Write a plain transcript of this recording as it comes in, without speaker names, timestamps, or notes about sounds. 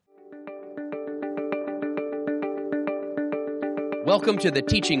Welcome to the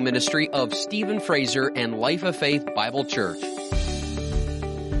teaching ministry of Stephen Fraser and Life of Faith Bible Church,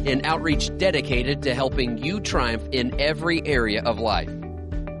 an outreach dedicated to helping you triumph in every area of life.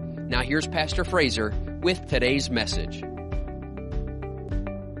 Now here's Pastor Fraser with today's message.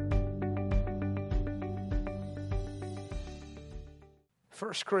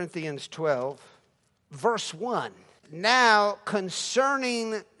 First Corinthians 12, verse 1. Now,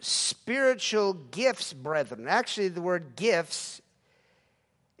 concerning spiritual gifts, brethren. Actually, the word gifts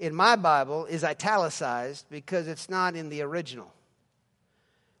in my Bible is italicized because it's not in the original.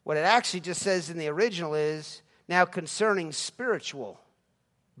 What it actually just says in the original is, now concerning spiritual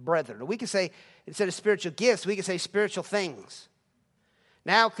brethren. We can say, instead of spiritual gifts, we can say spiritual things.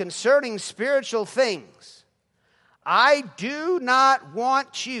 Now, concerning spiritual things, I do not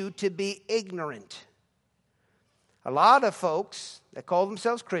want you to be ignorant. A lot of folks that call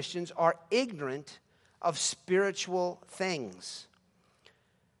themselves Christians are ignorant of spiritual things.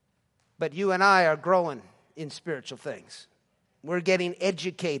 But you and I are growing in spiritual things. We're getting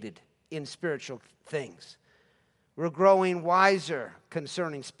educated in spiritual things. We're growing wiser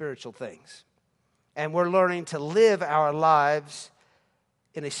concerning spiritual things. And we're learning to live our lives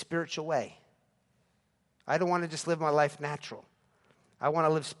in a spiritual way. I don't want to just live my life natural. I want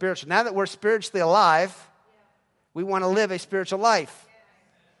to live spiritual. Now that we're spiritually alive, we want to live a spiritual life.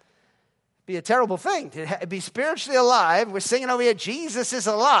 It'd be a terrible thing to be spiritually alive. We're singing over here, Jesus is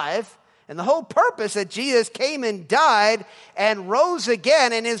alive. And the whole purpose that Jesus came and died and rose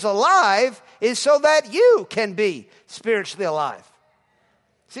again and is alive is so that you can be spiritually alive.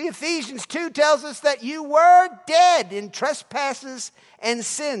 See, Ephesians 2 tells us that you were dead in trespasses and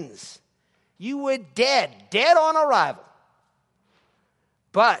sins. You were dead on arrival.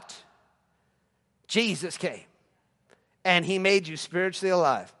 But Jesus came. And he made you spiritually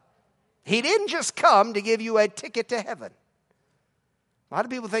alive. He didn't just come to give you a ticket to heaven. A lot of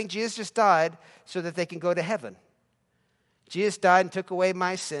people think Jesus just died so that they can go to heaven. Jesus died and took away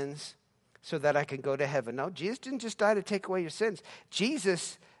my sins so that I can go to heaven. No, Jesus didn't just die to take away your sins.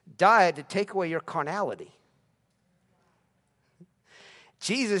 Jesus died to take away your carnality.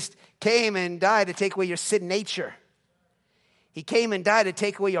 Jesus came and died to take away your sin nature. He came and died to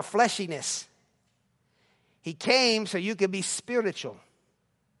take away your fleshiness. He came so you could be spiritual,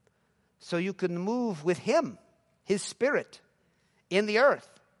 so you can move with him, his spirit, in the earth.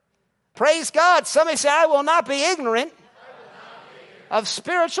 Praise God. Somebody say, I will not be ignorant of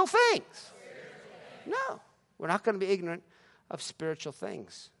spiritual things. No, we're not going to be ignorant of spiritual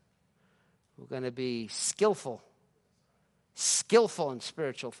things. We're going to be skillful in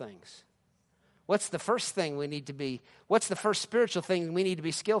spiritual things. What's the first thing we need to be? What's the first spiritual thing we need to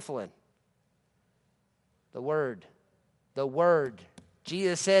be skillful in? The Word. The Word.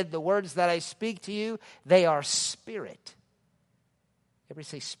 Jesus said, the words that I speak to you, they are spirit. Everybody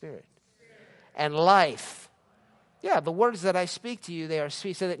say spirit. And life. Yeah, the words that I speak to you, they are spirit.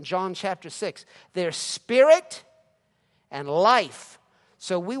 He said that in John chapter 6. They're spirit and life.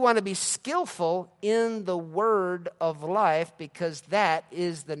 So we want to be skillful in the word of life because that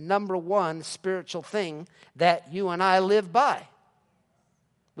is the number one spiritual thing that you and I live by.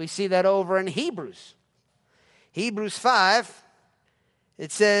 We see that over in Hebrews. Hebrews 5,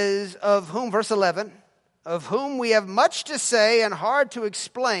 it says, of whom, verse 11, of whom we have much to say and hard to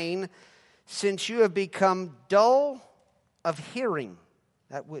explain, since you have become dull of hearing.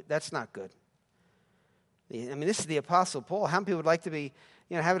 That's not good. I mean, this is the Apostle Paul. How many people would like to be,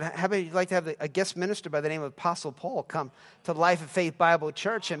 how many would like to have a guest minister by the name of Apostle Paul come to Life of Faith Bible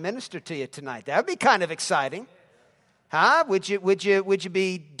Church and minister to you tonight? That would be kind of exciting. Huh? Would you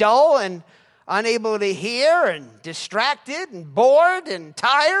be dull and unable to hear and distracted and bored and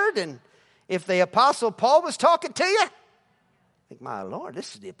tired? And if the Apostle Paul was talking to you, think, my Lord,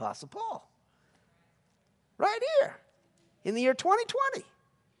 this is the Apostle Paul. Right here in the year 2020.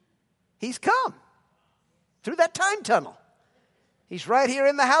 He's come through that time tunnel. He's right here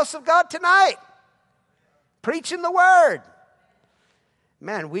in the house of God tonight, preaching the word.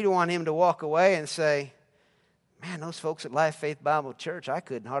 Man, we don't want him to walk away and say, man, those folks at Life Faith Bible Church, I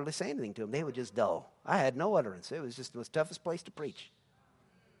couldn't hardly say anything to them. They were just dull. I had no utterance. It was just the toughest place to preach.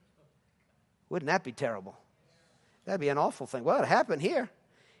 Wouldn't that be terrible? That'd be an awful thing. Well, it happened here.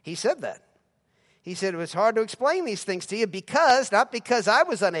 He said that. He said it was hard to explain these things to you because, not because I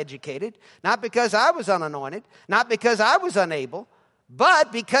was uneducated, not because I was unanointed, not because I was unable,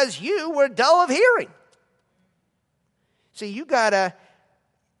 but because you were dull of hearing. See, you got to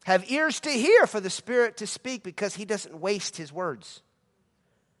have ears to hear for the Spirit to speak because he doesn't waste his words.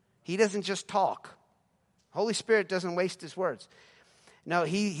 He doesn't just talk. Holy Spirit doesn't waste his words. No,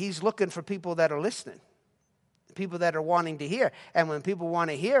 he's looking for people that are listening. people that are wanting to hear. And when people want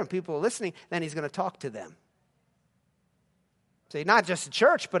to hear and people are listening, then he's going to talk to them. See, not just in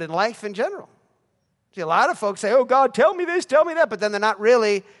church, but in life in general. See, a lot of folks say, oh, God, tell me this, tell me that, but then they're not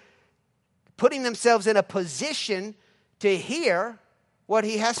really putting themselves in a position to hear what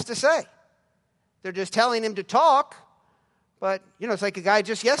he has to say. They're just telling him to talk, but, it's like a guy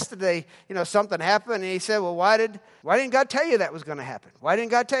just yesterday, something happened, and he said, well, why didn't God tell you that was going to happen? Why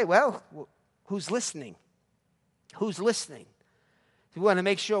didn't God tell you? Well, who's listening? Who's listening? We want to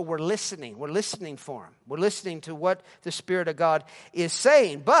make sure we're listening. We're listening for him. We're listening to what the Spirit of God is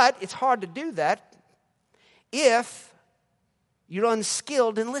saying. But it's hard to do that if you're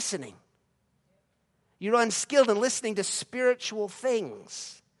unskilled in listening. You're unskilled in listening to spiritual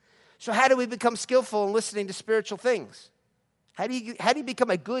things. So how do we become skillful in listening to spiritual things? How do you become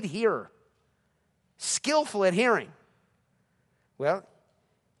a good hearer? Skillful at hearing? Well,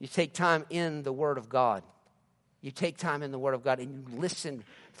 you take time in the Word of God. You take time in the Word of God and you listen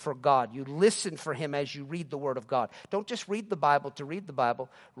for God. You listen for him as you read the Word of God. Don't just read the Bible to read the Bible.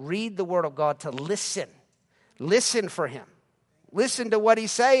 Read the Word of God to listen. Listen for him. Listen to what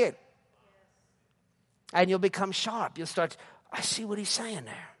he's saying. And you'll become sharp. You'll start, I see what he's saying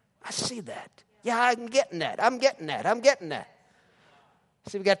there. I see that. Yeah, I'm getting that. I'm getting that.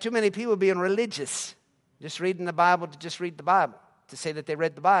 See, we got too many people being religious. Just reading the Bible to just read the Bible. To say that they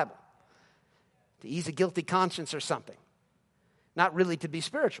read the Bible. To ease a guilty conscience or something. Not really to be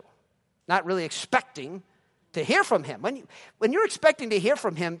spiritual. Not really expecting to hear from him. When you're expecting to hear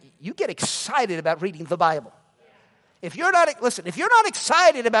from him, you get excited about reading the Bible. If you're not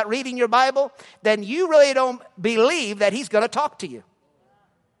excited about reading your Bible, then you really don't believe that he's going to talk to you.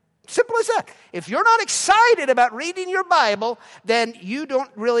 Simple as that. If you're not excited about reading your Bible, then you don't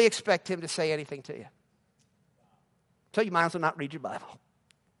really expect him to say anything to you. So you might as well not read your Bible.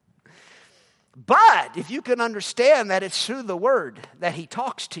 But if you can understand that it's through the Word that he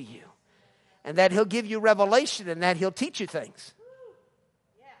talks to you, and that he'll give you revelation, and that he'll teach you things,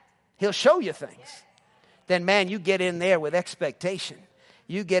 he'll show you things, then man, you get in there with expectation.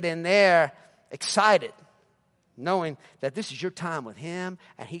 You get in there excited, knowing that this is your time with him,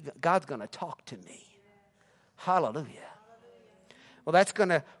 and God's going to talk to me. Hallelujah. Well, that's going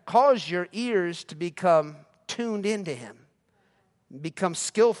to cause your ears to become tuned into him. Become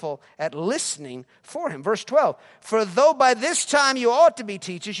skillful at listening for him. Verse 12, for though by this time you ought to be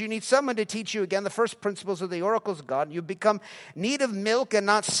teachers, you need someone to teach you again the first principles of the oracles of God. You become need of milk and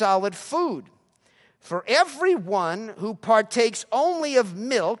not solid food. For everyone who partakes only of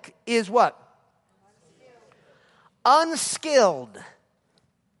milk is what? Unskilled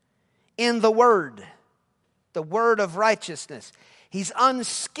in the word of righteousness. He's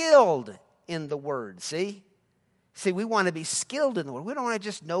unskilled in the word, see? See, we want to be skilled in the word. We don't want to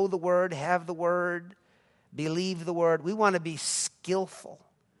just know the word, have the word, believe the word. We want to be skillful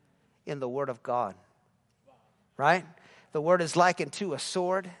in the word of God. Right? The word is likened to a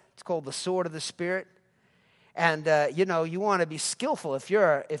sword. It's called the sword of the Spirit. And, you want to be skillful. If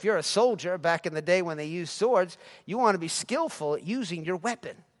you're a soldier, back in the day when they used swords, you want to be skillful at using your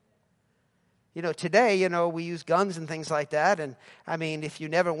weapon. Today, we use guns and things like that. And, if you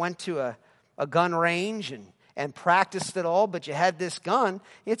never went to a gun range and practiced it all, but you had this gun,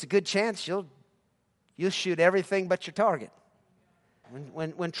 it's a good chance you'll shoot everything but your target.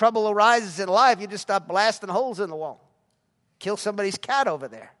 When trouble arises in life, you just stop blasting holes in the wall. Kill somebody's cat over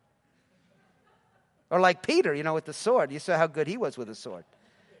there. Or like Peter, with the sword. You saw how good he was with a sword.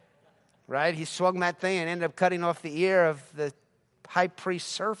 Right? He swung that thing and ended up cutting off the ear of the high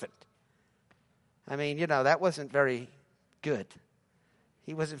priest's servant. That wasn't very good.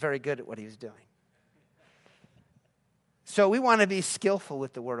 He wasn't very good at what he was doing. So we want to be skillful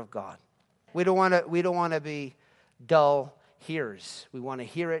with the Word of God. We don't want to be dull hearers. We want to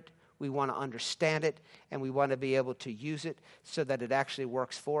hear it, we want to understand it, and we want to be able to use it so that it actually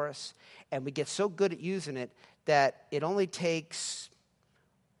works for us. And we get so good at using it that it only takes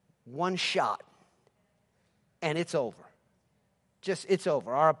one shot and it's over. It's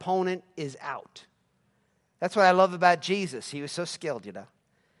over. Our opponent is out. That's what I love about Jesus. He was so skilled,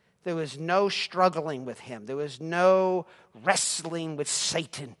 There was no struggling with him. There was no wrestling with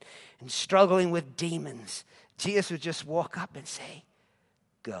Satan and struggling with demons. Jesus would just walk up and say,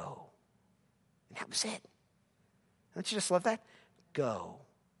 go. And that was it. Don't you just love that? Go.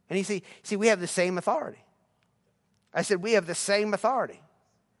 And you see, we have the same authority. I said we have the same authority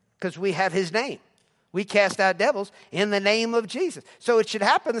because we have his name. We cast out devils in the name of Jesus. So it should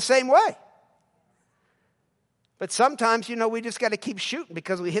happen the same way. But sometimes, we just got to keep shooting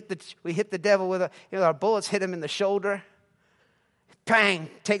because we hit the devil with our bullets hit him in the shoulder. Bang,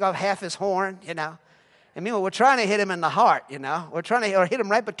 take off half his horn, And meanwhile, we're trying to hit him in the heart, We're trying to hit him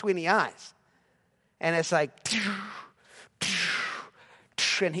right between the eyes. And it's like,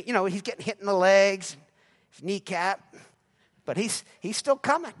 and he's getting hit in the legs, his kneecap. But he's still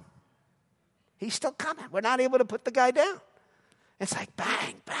coming. He's still coming. We're not able to put the guy down. It's like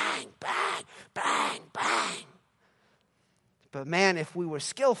bang, bang, bang, bang, bang. But man, if we were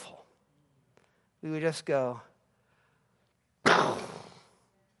skillful, we would just go, and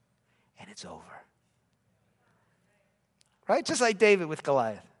it's over. Right? Just like David with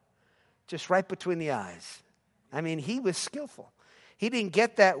Goliath. Just right between the eyes. I mean, he was skillful. He didn't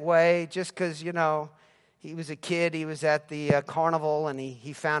get that way just because, he was a kid. He was at the carnival and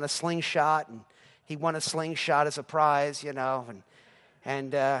he found a slingshot and he won a slingshot as a prize, and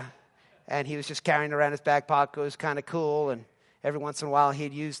he was just carrying around his back pocket. It was kind of cool, and every once in a while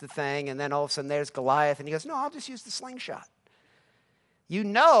he'd use the thing, and then all of a sudden there's Goliath, and he goes, no, I'll just use the slingshot.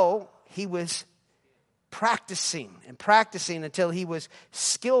 He was practicing until he was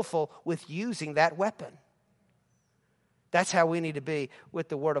skillful with using that weapon. That's how we need to be with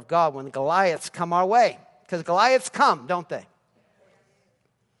the Word of God when the Goliaths come our way. Because Goliaths come, don't they?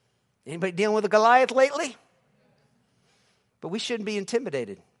 Anybody dealing with a Goliath lately? But we shouldn't be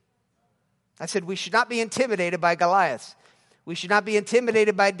intimidated. I said we should not be intimidated by Goliaths. We should not be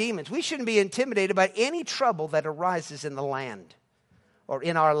intimidated by demons. We shouldn't be intimidated by any trouble that arises in the land or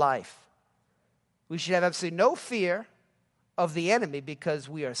in our life. We should have absolutely no fear of the enemy because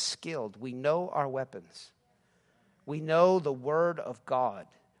we are skilled. We know our weapons. We know the Word of God.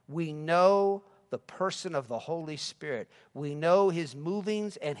 We know the person of the Holy Spirit. We know His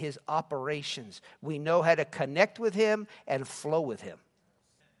movings and His operations. We know how to connect with Him and flow with Him.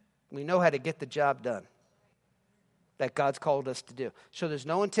 We know how to get the job done that God's called us to do. So there's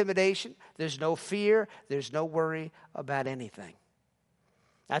no intimidation, there's no fear, there's no worry about anything.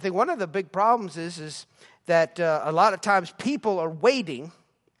 I think one of the big problems is that a lot of times people are waiting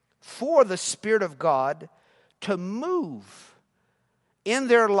for the Spirit of God to move in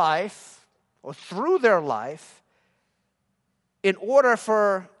their life or through their life in order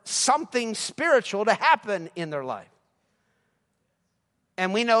for something spiritual to happen in their life.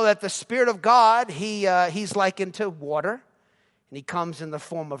 And we know that the Spirit of God, He's likened to water, and He comes in the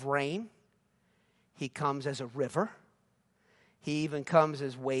form of rain. He comes as a river. He even comes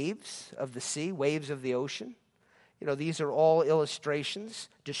as waves of the sea, waves of the ocean. These are all illustrations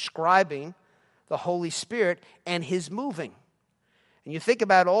describing the Holy Spirit and His moving. And you think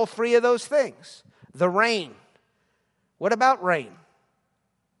about all three of those things. The rain. What about rain?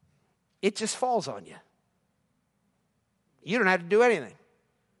 It just falls on you. You don't have to do anything.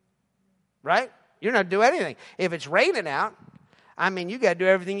 Right? You don't have to do anything. If it's raining out, you got to do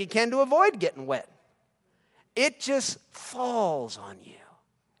everything you can to avoid getting wet. It just falls on you.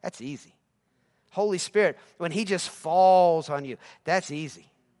 That's easy. Holy Spirit, when He just falls on you, that's easy.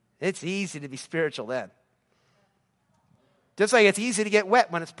 It's easy to be spiritual then. Just like it's easy to get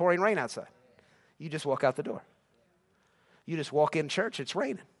wet when it's pouring rain outside. You just walk out the door. You just walk in church, it's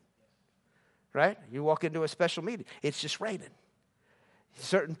raining. Right? You walk into a special meeting, it's just raining.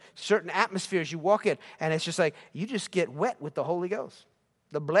 Certain atmospheres you walk in, and it's just like you just get wet with the Holy Ghost.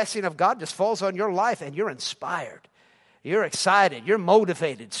 The blessing of God just falls on your life, and you're inspired. You're excited. You're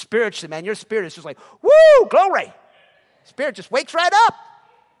motivated spiritually, man. Your spirit is just like, woo, glory. Spirit just wakes right up.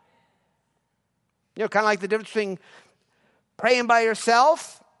 Kind of like the difference between praying by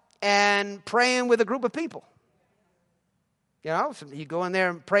yourself and praying with a group of people. So you go in there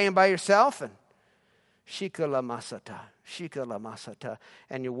and praying by yourself, and shikala masata,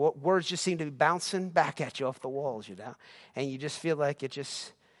 and your words just seem to be bouncing back at you off the walls, and you just feel like it's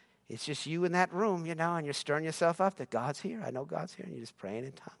just you in that room, and you're stirring yourself up that God's here. I know God's here, and you're just praying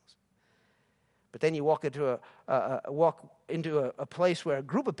in tongues. But then you walk into a place where a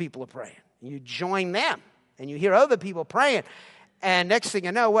group of people are praying, and you join them. And you hear other people praying. And next thing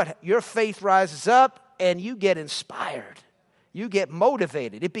you know, your faith rises up and you get inspired. You get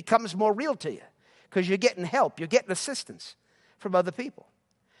motivated. It becomes more real to you because you're getting help. You're getting assistance from other people.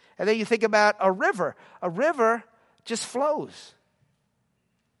 And then you think about a river. A river just flows.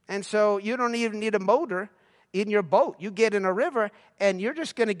 And so you don't even need a motor in your boat. You get in a river and you're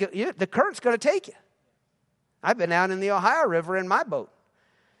just going to get, the current's going to take you. I've been out in the Ohio River in my boat.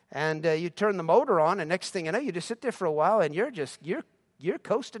 And you turn the motor on, and next thing you know, you just sit there for a while, and you're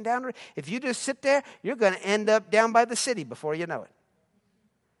coasting down. If you just sit there, you're going to end up down by the city before you know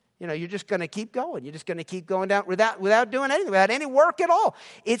it. You're just going to keep going. You're just going to keep going down without doing anything, without any work at all.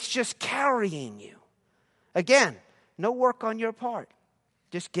 It's just carrying you. Again, no work on your part.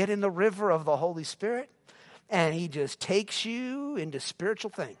 Just get in the river of the Holy Spirit and he just takes you into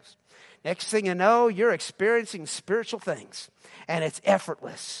spiritual things. Next thing you know, you're experiencing spiritual things, and it's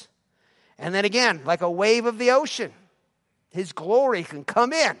effortless. And then again, like a wave of the ocean, his glory can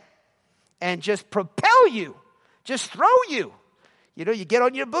come in and just propel you, just throw you. You know, you get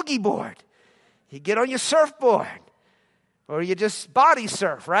on your boogie board, you get on your surfboard, or you just body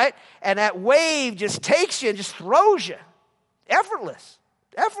surf, right? And that wave just takes you and just throws you. Effortless.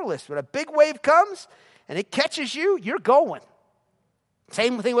 Effortless. When a big wave comes and it catches you, you're going.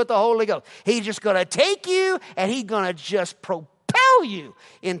 Same thing with the Holy Ghost. He's just going to take you and he's going to just propel you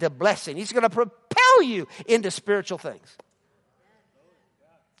into blessing. He's going to propel you into spiritual things.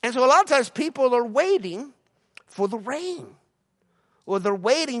 And so a lot of times people are waiting for the rain, or they're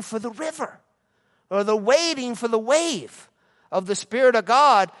waiting for the river, or they're waiting for the wave of the Spirit of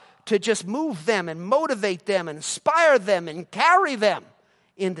God to just move them and motivate them and inspire them and carry them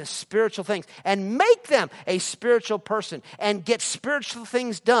into spiritual things and make them a spiritual person and get spiritual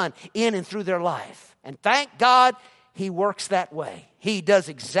things done in and through their life. And thank God he works that way. He does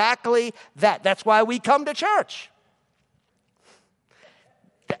exactly that. That's why we come to church.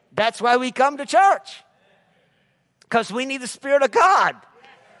 That's why we come to church. Because we need the Spirit of God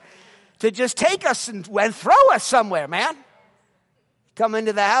to just take us and throw us somewhere, man. Come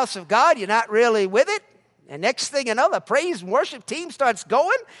into the house of God, you're not really with it. And next thing you know, the praise and worship team starts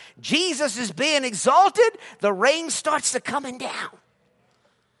going. Jesus is being exalted. The rain starts to coming down.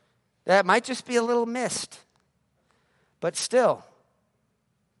 That might just be a little mist. But still,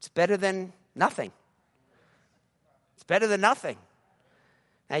 it's better than nothing. It's better than nothing.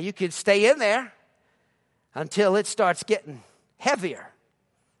 Now, you can stay in there until it starts getting heavier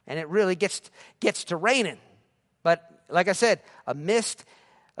and it really gets to raining. But like I said, a mist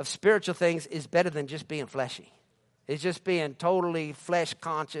of spiritual things is better than just being fleshy. It's just being totally flesh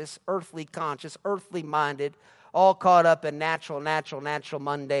conscious, earthly minded, all caught up in natural,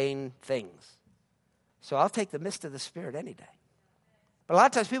 mundane things. So I'll take the mist of the Spirit any day. But a lot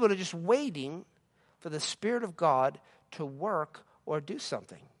of times people are just waiting for the Spirit of God to work or do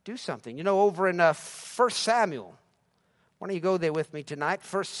something. Do something. You know, over in 1 Samuel, why don't you go there with me tonight?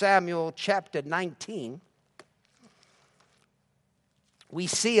 1 Samuel chapter 19. We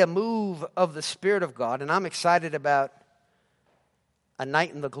see a move of the Spirit of God, and I'm excited about a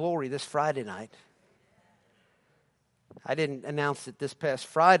night in the glory this Friday night. I didn't announce it this past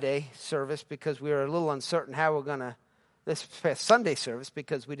Friday service because we were a little uncertain how we're going to, this past Sunday service,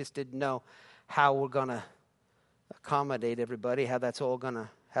 because we just didn't know how we're going to accommodate everybody, how that's all going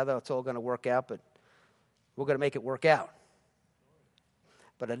to work out, but we're going to make it work out.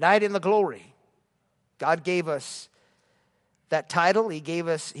 But a night in the glory, God gave us that title. He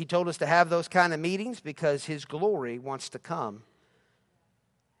told us to have those kind of meetings because his glory wants to come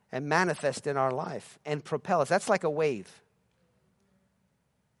and manifest in our life and propel us. That's like a wave.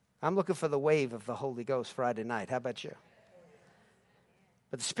 I'm looking for the wave of the Holy Ghost Friday night. How about you?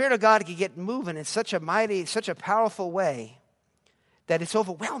 But the Spirit of God can get moving in such a powerful way that it's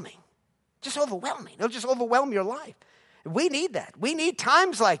overwhelming. Just overwhelming. It'll just overwhelm your life. We need that. We need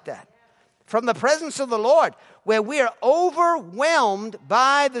times like that from the presence of the Lord where we are overwhelmed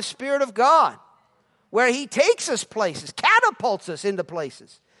by the Spirit of God, where he takes us places, catapults us into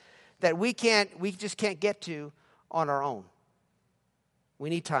places that we just can't get to on our own. We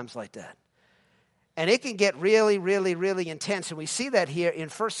need times like that. And it can get really, really, really intense. And we see that here in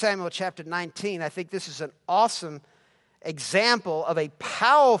 1 Samuel chapter 19. I think this is an awesome example of a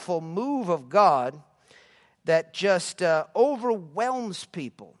powerful move of God that just overwhelms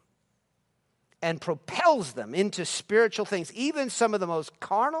people and propels them into spiritual things. Even some of the most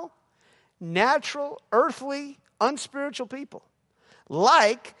carnal, natural, earthly, unspiritual people.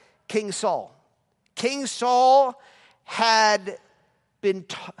 Like King Saul. King Saul had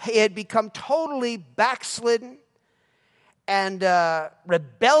become totally backslidden and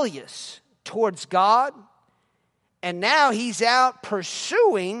rebellious towards God. And now he's out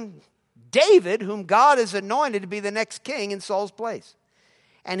pursuing David, whom God has anointed to be the next king in Saul's place.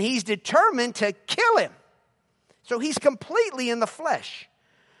 And he's determined to kill him. So he's completely in the flesh.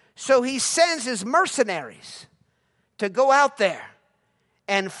 So he sends his mercenaries to go out there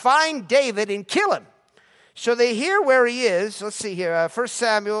and find David and kill him. So they hear where he is. Let's see here. 1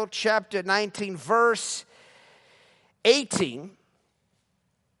 Samuel chapter 19, verse 18.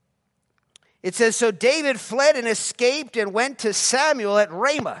 It says, so David fled and escaped and went to Samuel at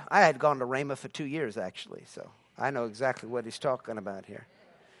Ramah. I had gone to Ramah for 2 years, actually, so I know exactly what he's talking about here.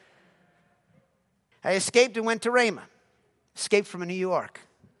 I escaped and went to Ramah. Escaped from New York.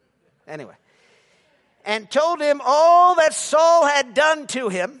 Anyway. And told him all that Saul had done to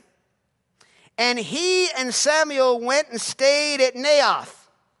him. And he and Samuel went and stayed at Naioth.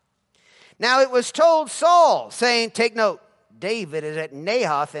 Now it was told Saul, saying, take note, David is at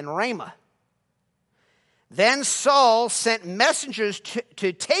Naioth in Ramah. Then Saul sent messengers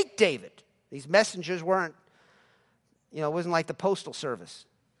to take David. These messengers weren't, it wasn't like the postal service.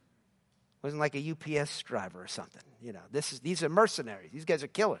 It wasn't like a UPS driver or something. These are mercenaries. These guys are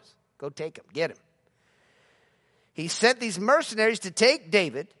killers. Go take them, get him. He sent these mercenaries to take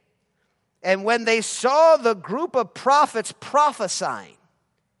David. And when they saw the group of prophets prophesying,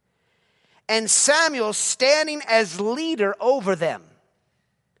 and Samuel standing as leader over them,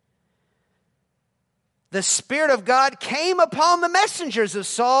 the Spirit of God came upon the messengers of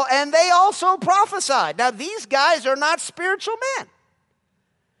Saul, and they also prophesied. Now, these guys are not spiritual men.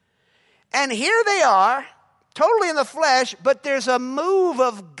 And here they are, totally in the flesh, but there's a move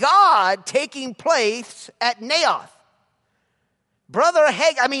of God taking place at Naioth.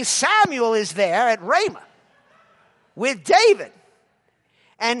 Samuel is there at Ramah with David.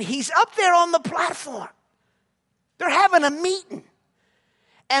 And he's up there on the platform. They're having a meeting.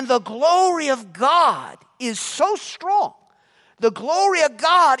 And the glory of God is so strong. The glory of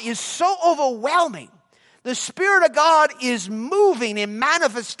God is so overwhelming. The Spirit of God is moving in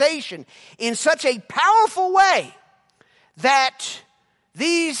manifestation in such a powerful way that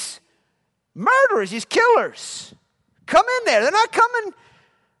these murderers, these killers, come in there. They're not coming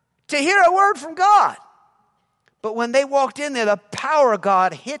to hear a word from God. But when they walked in there, the power of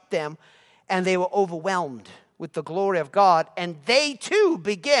God hit them, and they were overwhelmed with the glory of God, and they too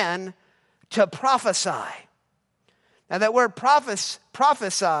began to prophesy. Now that word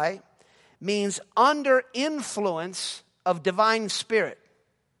prophesy means under influence of divine spirit.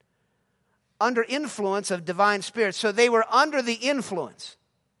 Under influence of divine spirit. So they were under the influence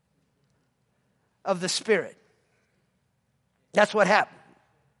of the Spirit. That's what happened.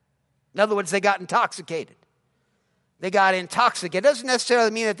 In other words, they got intoxicated. They got intoxicated. It doesn't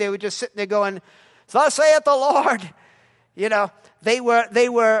necessarily mean that they were just sitting there going, thus saith the Lord. They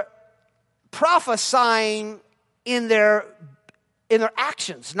were prophesying in their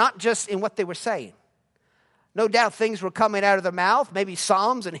actions, not just in what they were saying. No doubt things were coming out of their mouth, maybe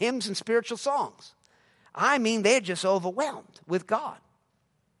psalms and hymns and spiritual songs. They're just overwhelmed with God.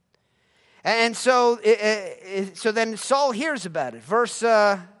 And so then Saul hears about it. Verse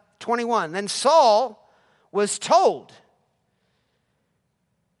 21. Then Saul was told.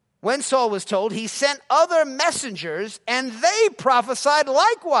 When Saul was told, he sent other messengers, and they prophesied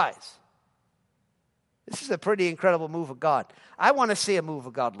likewise. This is a pretty incredible move of God. I want to see a move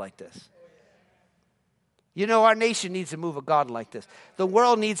of God like this. Our nation needs a move of God like this. The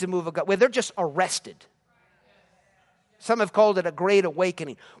world needs a move of God where they're just arrested. Some have called it a great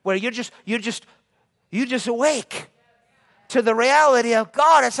awakening, where you just awake to the reality of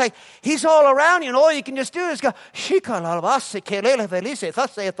God. It's like He's all around you, and all you can just do is go, thus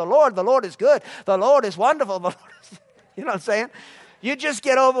saith the Lord is good, the Lord is wonderful. You know what I'm saying? You just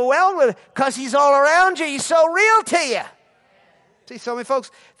get overwhelmed with it because He's all around you. He's so real to you. See, so many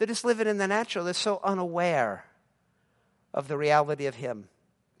folks, they're just living in the natural. They're so unaware of the reality of Him,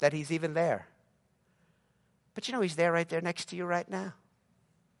 that He's even there. But He's there right there next to you right now.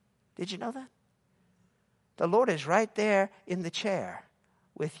 Did you know that? The Lord is right there in the chair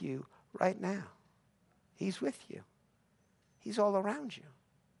with you right now. He's with you. He's all around you.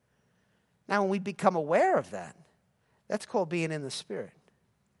 Now, when we become aware of that, that's called being in the Spirit.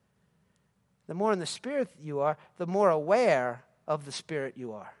 The more in the Spirit you are, the more aware of the Spirit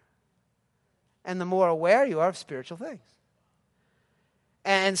you are. And the more aware you are of spiritual things.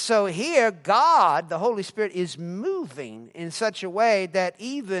 And so here, God, the Holy Spirit, is moving in such a way that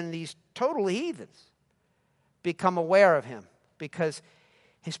even these total heathens become aware of Him, because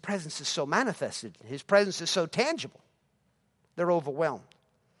His presence is so manifested. His presence is so tangible. They're overwhelmed.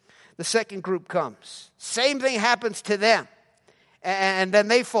 The second group comes. Same thing happens to them. And then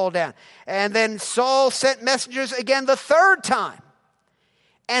they fall down. And then Saul sent messengers again the third time.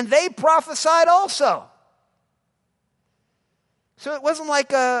 And they prophesied also. So it wasn't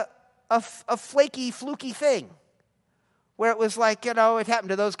like a flaky, fluky thing, where it was like, it happened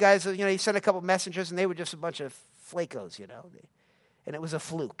to those guys. He sent a couple messengers, and they were just a bunch of flakos, and it was a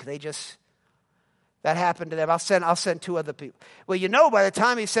fluke. That happened to them. I'll send two other people. Well, by the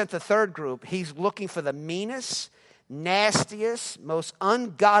time he sent the third group, he's looking for the meanest, nastiest, most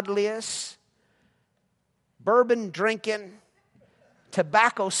ungodliest, bourbon drinking,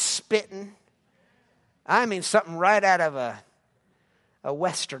 tobacco spitting. Something right out of a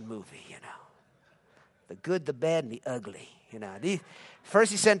Western movie, The good, the bad, and the ugly,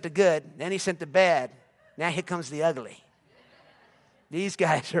 First he sent the good, then he sent the bad. Now here comes the ugly. These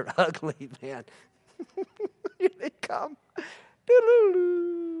guys are ugly, man. Here they come.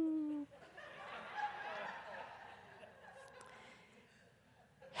 Doo-doo-doo.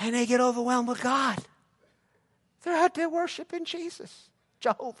 And they get overwhelmed with God. They're out there worshiping Jesus,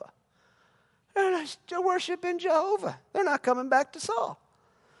 Jehovah. They're worshiping Jehovah. They're not coming back to Saul.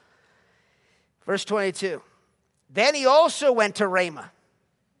 Verse 22. Then he also went to Ramah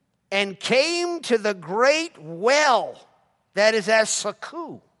and came to the great well that is at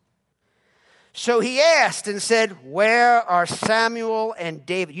Succoth. So he asked and said, where are Samuel and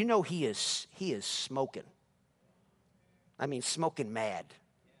David? You know he is smoking. I mean, smoking mad.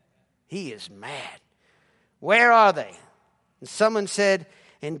 He is mad. Where are they? And someone said,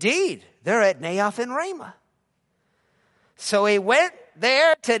 indeed, they're at Naioth in Ramah. So he went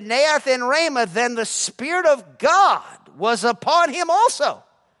there to Naioth in Ramah. Then the Spirit of God was upon him also.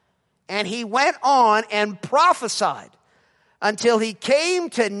 And he went on and prophesied until he came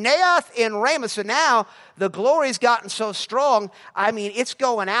to Naioth in Ramah. So now the glory's gotten so strong, I mean, it's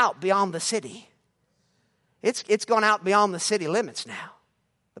going out beyond the city. It's going out beyond the city limits now.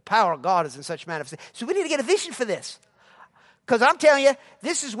 The power of God is in such manifestation. So we need to get a vision for this. Because I'm telling you,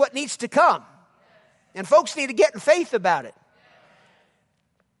 this is what needs to come. And folks need to get in faith about it.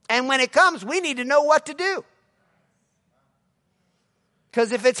 And when it comes, we need to know what to do.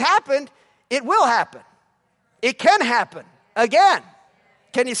 Because if it's happened, it will happen. It can happen again.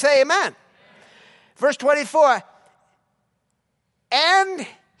 Can you say amen? Verse 24. And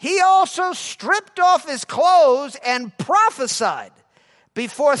he also stripped off his clothes and prophesied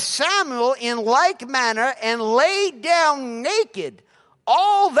before Samuel in like manner, and lay down naked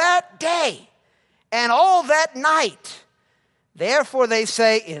all that day and all that night. Therefore they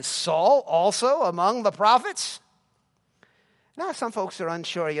say, is Saul also among the prophets? Now some folks are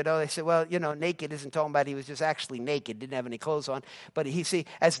unsure, they say, well, naked isn't talking about he was just actually naked, didn't have any clothes on. But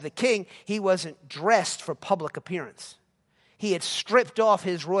as the king, he wasn't dressed for public appearance. He had stripped off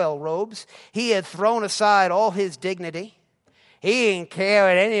his royal robes. He had thrown aside all his dignity. He didn't care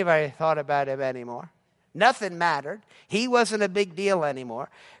what anybody thought about him anymore. Nothing mattered. He wasn't a big deal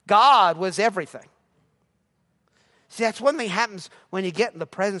anymore. God was everything. See, that's one thing happens when you get in the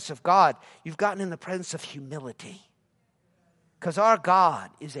presence of God. You've gotten in the presence of humility. Because our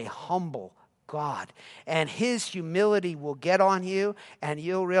God is a humble God. And his humility will get on you, and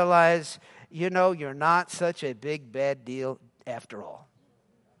you'll realize, you're not such a big, bad deal after all.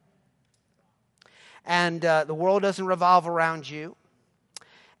 And the world doesn't revolve around you.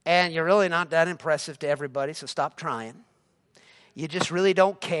 And you're really not that impressive to everybody, so stop trying. You just really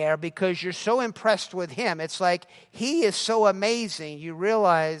don't care because you're so impressed with him. It's like he is so amazing, you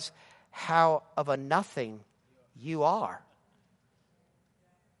realize how of a nothing you are.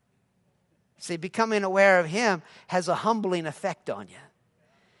 See, becoming aware of him has a humbling effect on you.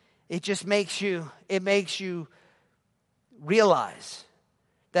 It just makes you realize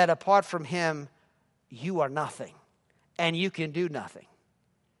that apart from him, you are nothing, and you can do nothing.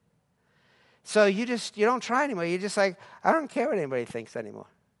 So you don't try anymore. You're just like, I don't care what anybody thinks anymore.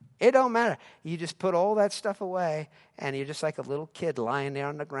 It don't matter. You just put all that stuff away, and you're just like a little kid lying there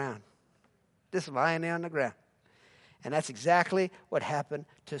on the ground. Just lying there on the ground. And that's exactly what happened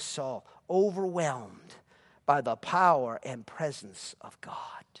to Saul. Overwhelmed by the power and presence of God.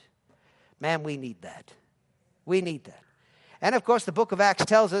 Man, we need that. We need that. And, of course, the book of Acts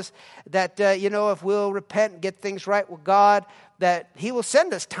tells us that, if we'll repent and get things right with God, that he will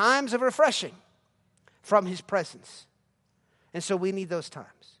send us times of refreshing from his presence. And so we need those times.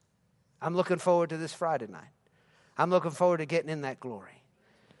 I'm looking forward to this Friday night. I'm looking forward to getting in that glory.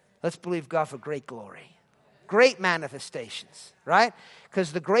 Let's believe God for great glory. Great manifestations, right?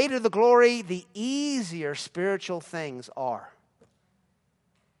 Because the greater the glory, the easier spiritual things are.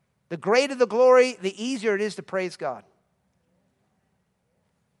 The greater the glory, the easier it is to praise God.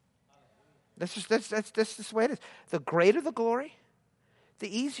 That's just the way it is. The greater the glory,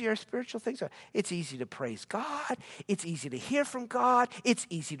 the easier spiritual things are. It's easy to praise God. It's easy to hear from God. It's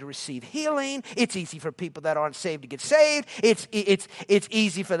easy to receive healing. It's easy for people that aren't saved to get saved. It's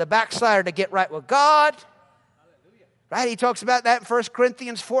easy for the backslider to get right with God. Right? He talks about that in 1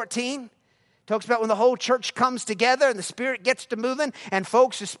 Corinthians 14. Talks about when the whole church comes together and the Spirit gets to moving and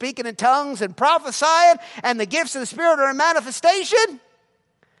folks are speaking in tongues and prophesying and the gifts of the Spirit are in manifestation.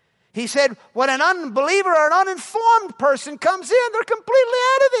 He said, when an unbeliever or an uninformed person comes in, they're completely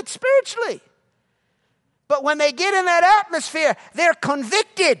out of it spiritually. But when they get in that atmosphere, they're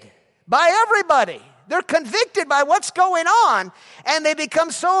convicted by everybody. They're convicted by what's going on, and they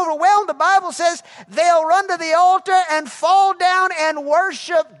become so overwhelmed. The Bible says they'll run to the altar and fall down and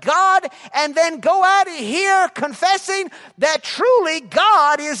worship God, and then go out of here confessing that truly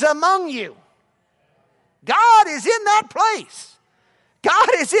God is among you. God is in that place. God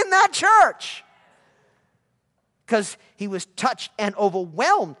is in that church. Because he was touched and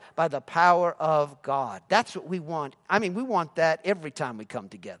overwhelmed by the power of God. That's what we want. I mean, we want that every time we come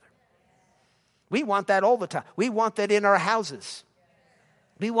together. We want that all the time. We want that in our houses.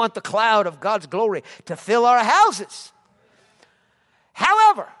 We want the cloud of God's glory to fill our houses.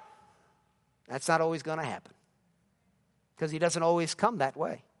 However, that's not always going to happen. Because he doesn't always come that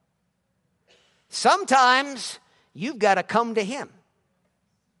way. Sometimes you've got to come to him.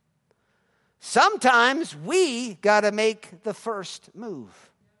 Sometimes we got to make the first move.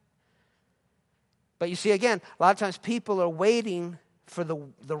 But you see, again, a lot of times people are waiting for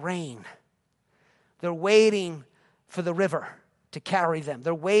the rain. They're waiting for the river to carry them.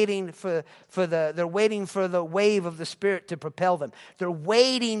 They're waiting for the wave of the Spirit to propel them. They're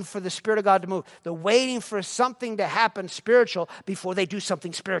waiting for the Spirit of God to move. They're waiting for something to happen spiritual before they do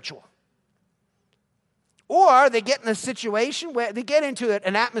something spiritual. Or they get in a situation where they get into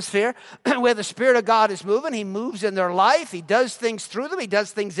an atmosphere where the Spirit of God is moving. He moves in their life. He does things through them. He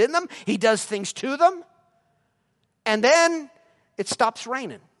does things in them. He does things to them. And then it stops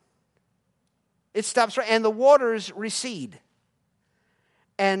raining. It stops raining, and the waters recede.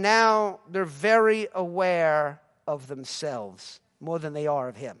 And now they're very aware of themselves more than they are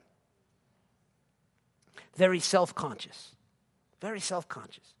of him. Very self-conscious. Very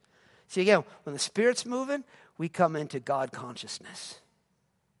self-conscious. See, again, when the Spirit's moving, we come into God consciousness.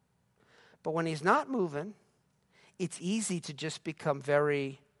 But when he's not moving, it's easy to just become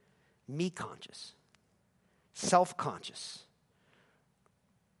very me-conscious, self-conscious,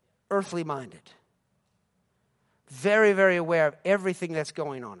 earthly-minded, very, very aware of everything that's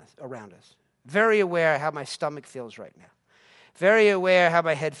going on around us, very aware of how my stomach feels right now, very aware how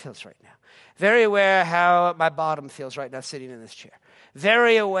my head feels right now, very aware how my bottom feels right now sitting in this chair.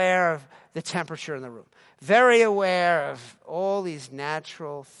 Very aware of the temperature in the room. Very aware of all these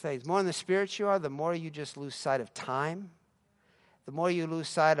natural things. The more in the Spirit you are, the more you just lose sight of time. The more you lose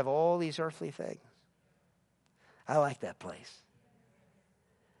sight of all these earthly things. I like that place.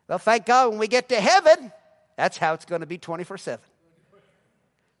 Well, thank God when we get to heaven, that's how it's going to be 24/7.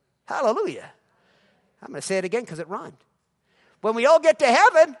 Hallelujah. I'm going to say it again because it rhymed. When we all get to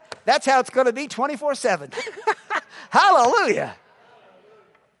heaven, that's how it's going to be 24/7. Hallelujah.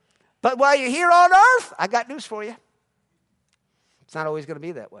 But while you're here on earth, I got news for you. It's not always going to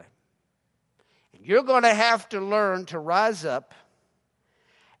be that way. And you're going to have to learn to rise up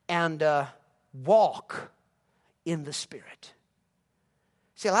and walk in the Spirit.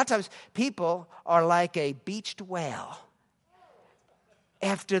 See, a lot of times people are like a beached whale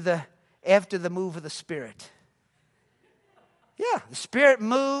after the move of the Spirit. Yeah, the Spirit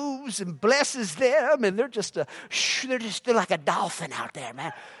moves and blesses them, and they're like a dolphin out there,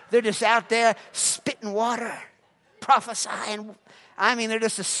 man. They're just out there spitting water, prophesying. I mean, they're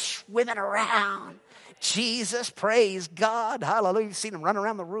just swimming around. Jesus, praise God, hallelujah. You've seen them run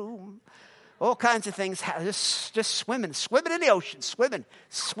around the room. All kinds of things, just swimming in the ocean, swimming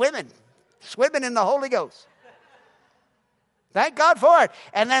in the Holy Ghost. Thank God for it.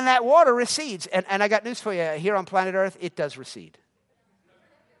 And then that water recedes. And I got news for you. Here on planet Earth, it does recede.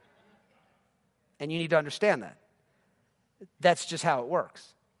 And you need to understand that. That's just how it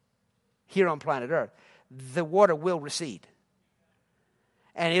works. Here on planet Earth, the water will recede.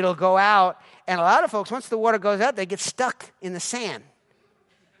 And it'll go out. And a lot of folks, once the water goes out, they get stuck in the sand.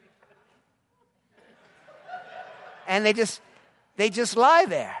 And they just lie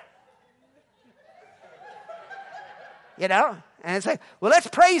there. You know? And it's like, well, let's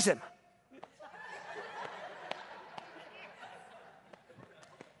praise him.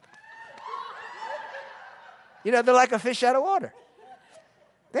 You know, they're like a fish out of water.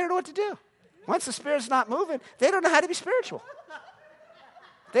 They don't know what to do. Once the Spirit's not moving, they don't know how to be spiritual.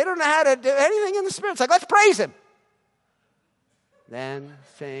 They don't know how to do anything in the Spirit. It's like, let's praise him. Then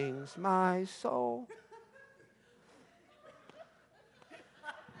sings my soul.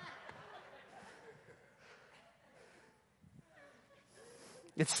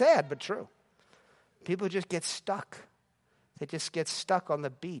 It's sad, but true. People just get stuck. They just get stuck on the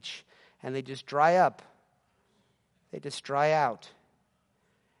beach, and they just dry up. They just dry out.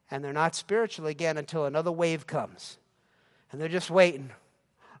 And they're not spiritual again until another wave comes. And they're just waiting.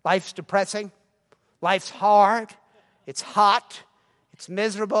 Life's depressing. Life's hard. It's hot. It's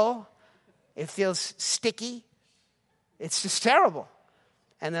miserable. It feels sticky. It's just terrible.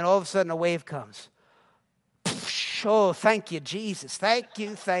 And then all of a sudden a wave comes. Oh, thank you, Jesus. Thank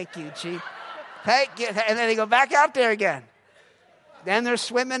you, Jesus. Thank you. And then they go back out there again. Then they're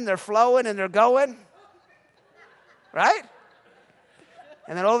swimming, they're flowing, and they're going. Right?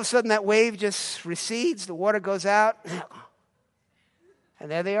 And then all of a sudden that wave just recedes, the water goes out. And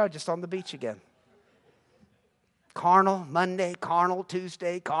there they are, just on the beach again. Carnal Monday, carnal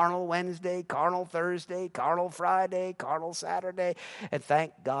Tuesday, carnal Wednesday, carnal Thursday, carnal Friday, carnal Saturday, and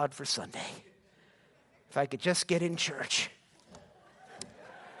thank God for Sunday. If I could just get in church.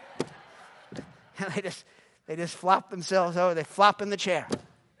 And they just flop themselves over, they flop in the chair.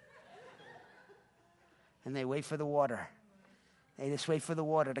 And they wait for the water. They just wait for the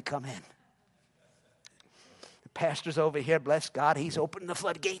water to come in. The pastor's over here, bless God, he's opening the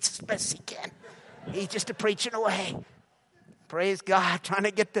floodgates as best he can. He's just a preaching away. Praise God, trying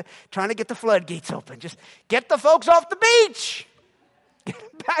to get the floodgates open. Just get the folks off the beach. Get them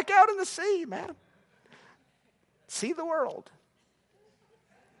back out in the sea, man. See the world.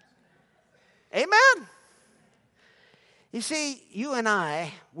 Amen. You see, you and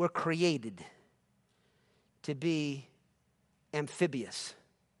I were created to be amphibious.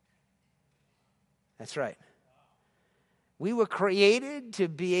 That's right. We were created to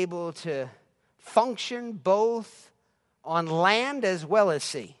be able to function both on land as well as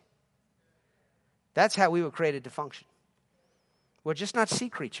sea. That's how we were created to function. We're just not sea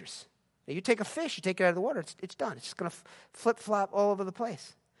creatures. Now, you take a fish, you take it out of the water, it's done. It's just going to flip-flop all over the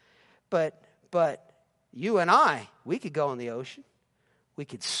place. But you and I, we could go in the ocean. We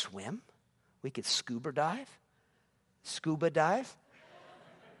could swim. We could scuba dive.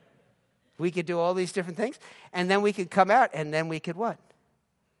 We could do all these different things. And then we could come out, and then we could what?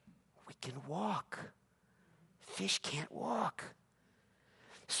 We can walk. Fish can't walk.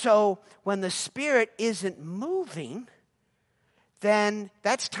 So when the Spirit isn't moving, then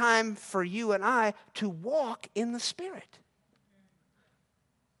that's time for you and I to walk in the Spirit.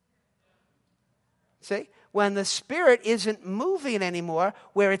 See? When the Spirit isn't moving anymore,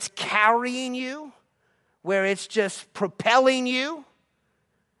 where it's carrying you, where it's just propelling you,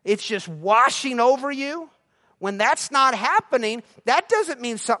 it's just washing over you. When that's not happening, that doesn't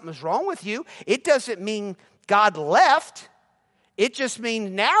mean something's wrong with you. It doesn't mean God left. It just means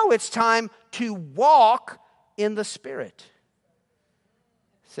now it's time to walk in the Spirit.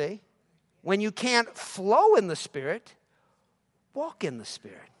 See? When you can't flow in the Spirit, walk in the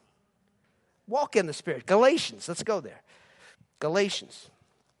Spirit. Walk in the Spirit. Galatians, let's go there. Galatians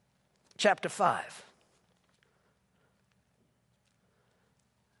chapter 5.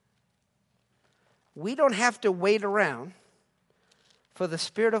 We don't have to wait around for the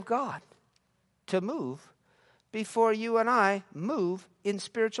Spirit of God to move before you and I move in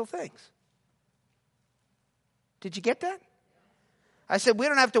spiritual things. Did you get that? I said we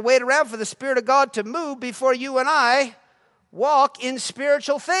don't have to wait around for the Spirit of God to move before you and I walk in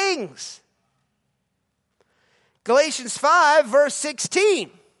spiritual things. Galatians 5, verse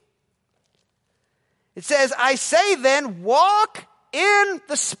 16. It says, I say then, walk in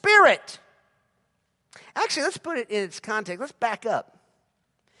the Spirit. Actually, let's put it in its context. Let's back up.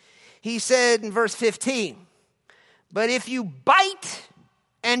 He said in verse 15, but if you bite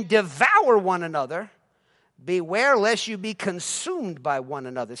and devour one another, beware lest you be consumed by one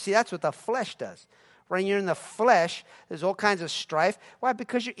another. See, that's what the flesh does. When you're in the flesh, there's all kinds of strife. Why?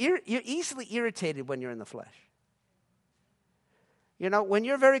 Because you're easily irritated when you're in the flesh. You know, when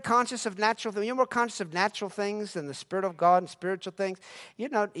you're very conscious of natural things, you're more conscious of natural things than the Spirit of God and spiritual things, you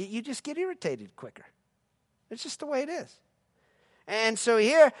know, you just get irritated quicker. It's just the way it is. And so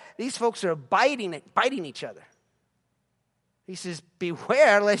here, these folks are biting each other. He says,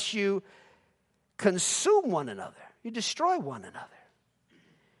 beware lest you consume one another. You destroy one another.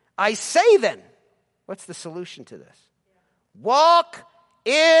 I say then, what's the solution to this? Walk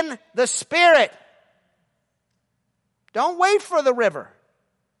in the Spirit. Don't wait for the river.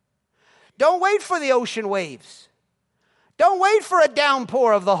 Don't wait for the ocean waves. Don't wait for a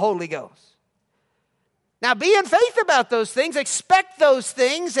downpour of the Holy Ghost. Now, be in faith about those things. Expect those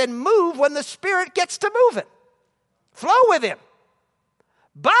things and move when the Spirit gets to moving. Flow with Him.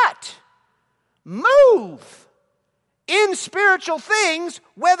 But move in spiritual things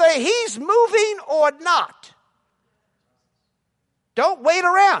whether He's moving or not. Don't wait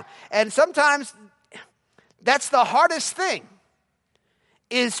around. And sometimes that's the hardest thing,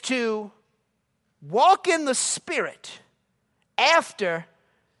 is to walk in the Spirit after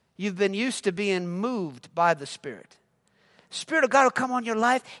you've been used to being moved by the Spirit. Spirit of God will come on your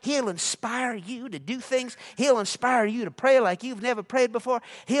life. He'll inspire you to do things. He'll inspire you to pray like you've never prayed before.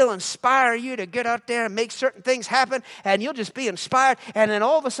 He'll inspire you to get out there and make certain things happen, and you'll just be inspired. And then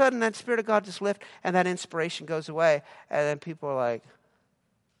all of a sudden, that Spirit of God just lifts, and that inspiration goes away. And then people are like,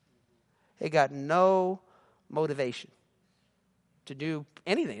 they got no motivation to do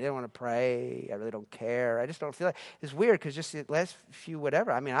anything. They don't want to pray. I really don't care. I just don't feel like it's weird because just the last few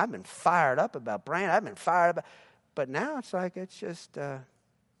whatever. I mean, I've been fired up about praying. I've been fired up. But now it's like it's just, I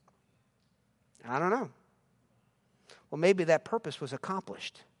don't know. Well, maybe that purpose was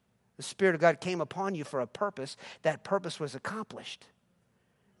accomplished. The Spirit of God came upon you for a purpose. That purpose was accomplished.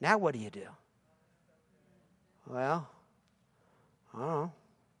 Now what do you do? Well, I don't know.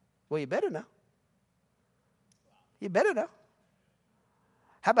 Well, you better know. You better know.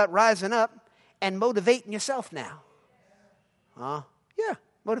 How about rising up and motivating yourself now? Yeah.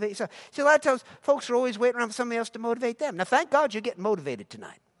 Motivate yourself. See, a lot of times, folks are always waiting around for somebody else to motivate them. Now, thank God you're getting motivated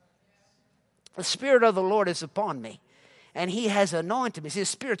tonight. The Spirit of the Lord is upon me, and He has anointed me. See, the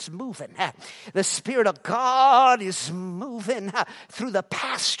Spirit's moving. The Spirit of God is moving through the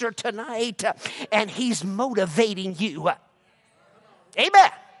pastor tonight, and He's motivating you.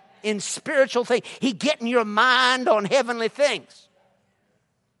 Amen. In spiritual things. He's getting your mind on heavenly things.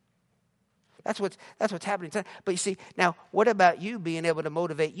 That's what's happening tonight. But you see, now, what about you being able to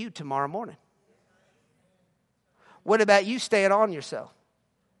motivate you tomorrow morning? What about you staying on yourself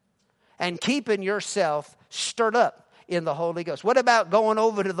and keeping yourself stirred up in the Holy Ghost? What about going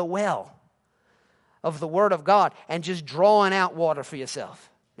over to the well of the Word of God and just drawing out water for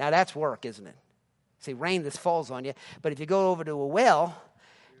yourself? Now, that's work, isn't it? See, rain this falls on you. But if you go over to a well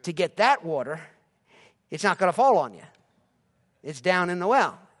to get that water, it's not going to fall on you. It's down in the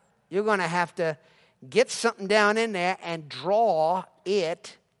well. You're going to have to get something down in there and draw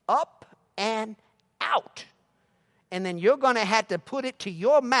it up and out. And then you're going to have to put it to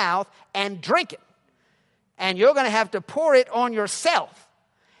your mouth and drink it. And you're going to have to pour it on yourself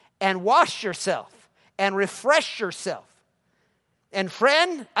and wash yourself and refresh yourself. And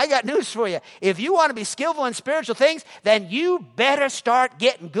friend, I got news for you. If you want to be skillful in spiritual things, then you better start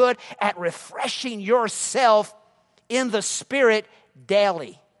getting good at refreshing yourself in the Spirit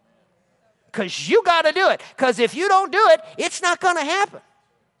daily. Because you got to do it. Because if you don't do it, it's not going to happen.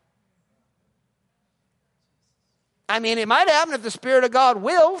 I mean, it might happen if the Spirit of God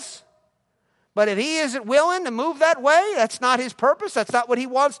wills. But if He isn't willing to move that way, that's not His purpose. That's not what He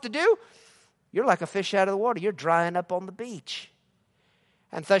wants to do. You're like a fish out of the water. You're drying up on the beach.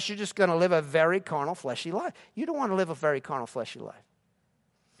 And thus you're just going to live a very carnal, fleshy life. You don't want to live a very carnal, fleshy life.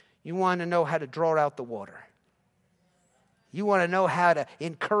 You want to know how to draw out the water. You want to know how to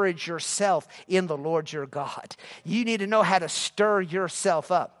encourage yourself in the Lord your God. You need to know how to stir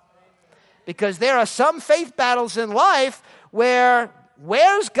yourself up. Because there are some faith battles in life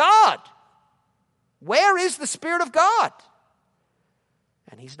where's God? Where is the Spirit of God?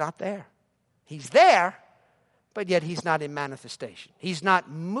 And He's not there. He's there, but yet He's not in manifestation. He's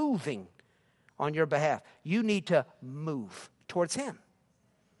not moving on your behalf. You need to move towards Him.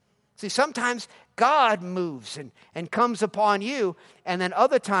 See, sometimes God moves and comes upon you, and then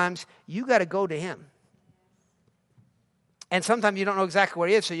other times you got to go to Him. And sometimes you don't know exactly where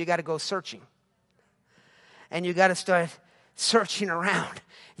He is, so you got to go searching. And you got to start searching around.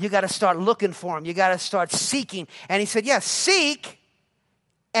 You got to start looking for Him. You got to start seeking. And He said, yes, seek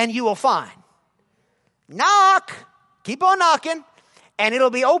and you will find. Knock, keep on knocking, and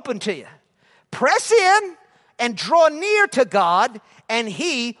it'll be open to you. Press in and draw near to God, and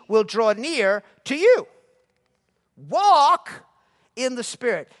He will draw near to you. Walk in the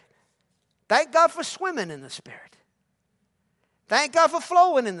Spirit. Thank God for swimming in the Spirit. Thank God for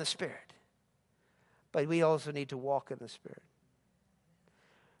flowing in the Spirit. But we also need to walk in the Spirit.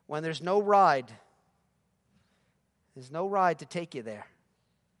 When there's no ride to take you there,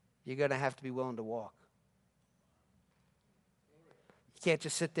 you're going to have to be willing to walk. You can't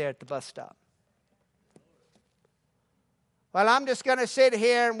just sit there at the bus stop. Well, I'm just going to sit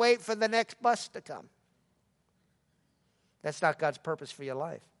here and wait for the next bus to come. That's not God's purpose for your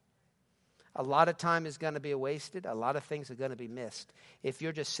life. A lot of time is going to be wasted. A lot of things are going to be missed if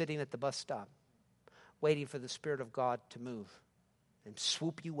you're just sitting at the bus stop waiting for the Spirit of God to move and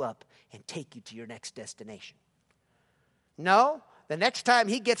swoop you up and take you to your next destination. No, the next time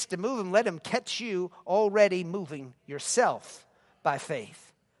He gets to move Him, let Him catch you already moving yourself by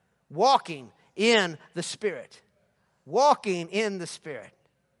faith. Walking in the Spirit. Walking in the Spirit.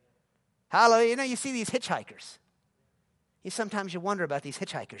 Hallelujah. You know, you see these hitchhikers. Sometimes you wonder about these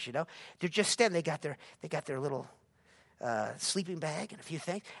hitchhikers, you know. They're just standing. They got their little sleeping bag and a few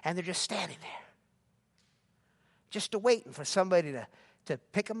things, and they're just standing there. just waiting for somebody to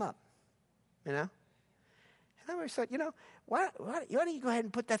pick them up, you know. And I always thought, why don't you go ahead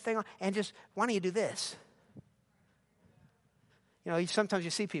and put that thing on and just, why don't you do this? Sometimes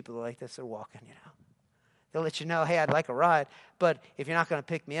you see people like this, they're walking, They'll let you know, hey, I'd like a ride, but if you're not going to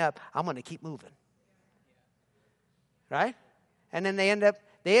pick me up, I'm going to keep moving. Right? And then they end up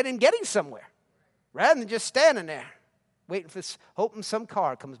getting somewhere rather than just standing there hoping some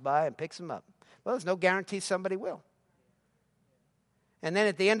car comes by and picks them up. Well, there's no guarantee somebody will. And then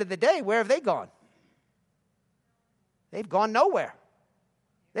at the end of the day, where have they gone? They've gone nowhere.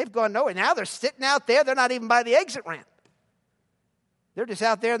 They've gone nowhere. Now they're sitting out there. They're not even by the exit ramp. They're just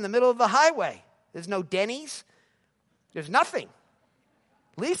out there in the middle of the highway. There's no Denny's. There's nothing.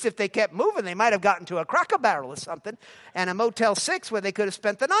 At least if they kept moving, they might have gotten to a Cracker Barrel or something and a Motel 6 where they could have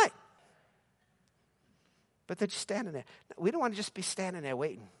spent the night. But they're just standing there. We don't want to just be standing there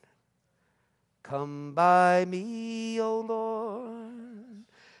waiting. Come by me, O Lord.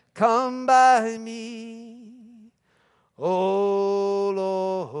 Come by me. O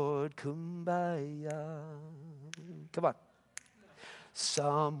Lord, kumbaya. Come on.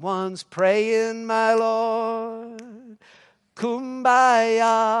 Someone's praying, my Lord.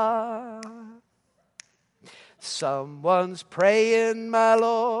 Kumbaya. Someone's praying, my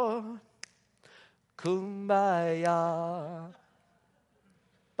Lord. Kumbaya.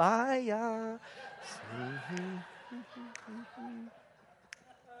 Baya.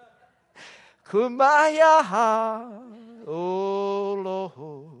 Kumbaya. Oh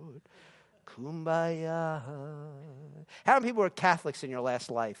Lord. Kumbaya. How many people were Catholics in your last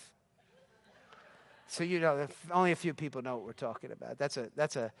life? So only a few people know what we're talking about. That's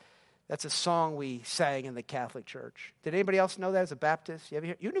a song we sang in the Catholic Church. Did anybody else know that as a Baptist? You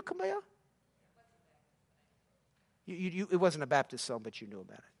knew Kumbaya? It wasn't a Baptist song, but you knew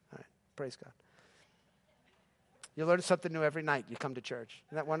about it. All right, praise God. You learn something new every night you come to church.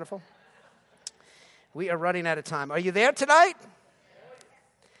 Isn't that wonderful? We are running out of time. Are you there tonight?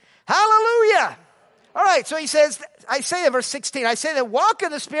 Hallelujah. All right, so he says, I say in verse 16, I say that walk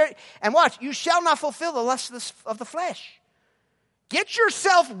in the Spirit, and watch, you shall not fulfill the lust of the flesh. Get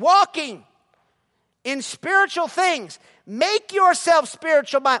yourself walking in spiritual things. Make yourself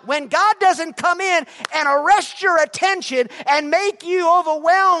spiritual minded. When God doesn't come in and arrest your attention and make you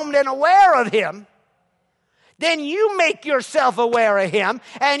overwhelmed and aware of Him, then you make yourself aware of Him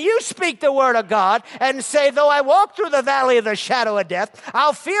and you speak the word of God and say, though I walk through the valley of the shadow of death,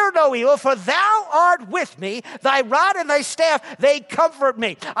 I'll fear no evil, for thou art with me. Thy rod and thy staff, they comfort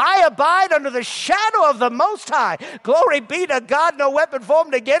me. I abide under the shadow of the Most High. Glory be to God, no weapon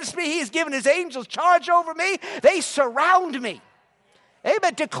formed against me. He's given His angels charge over me. They surround me.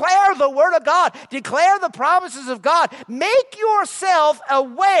 Amen. Declare the word of God. Declare the promises of God. Make yourself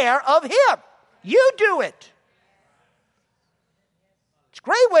aware of Him. You do it. It's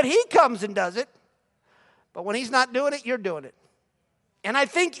great when He comes and does it, but when He's not doing it, you're doing it. And I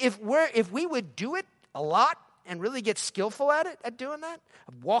think if we would do it a lot and really get skillful at doing that,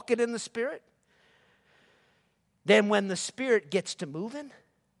 of walking in the Spirit, then when the Spirit gets to moving,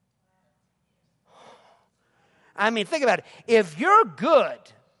 I mean, think about it. If you're good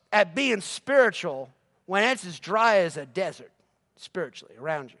at being spiritual when it's as dry as a desert spiritually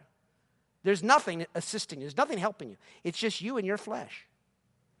around you, there's nothing assisting you. There's nothing helping you. It's just you and your flesh.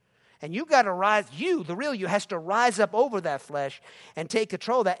 And you got to rise, the real you, has to rise up over that flesh and take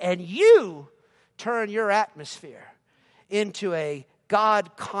control of that. And you turn your atmosphere into a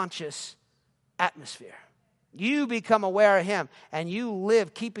God-conscious atmosphere. You become aware of Him, and you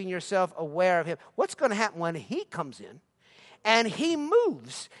live keeping yourself aware of Him. What's going to happen when He comes in and He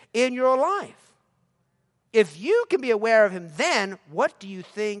moves in your life? If you can be aware of Him then, what do you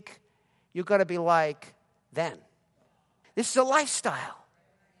think you're going to be like then? This is a lifestyle.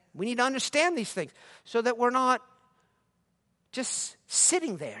 We need to understand these things so that we're not just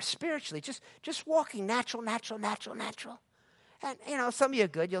sitting there spiritually, just walking natural. And some of you are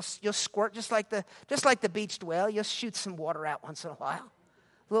good. You'll squirt just like the beached whale. You'll shoot some water out once in a while.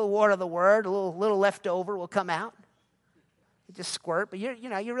 A little water of the word, a little left over will come out. You just squirt, but you're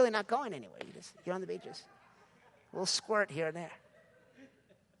really not going anywhere. You're on the beach, just a little squirt here and there.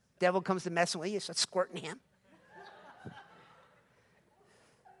 Devil comes to messing with you, start squirting him.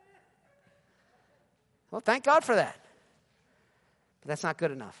 Well, thank God for that. But that's not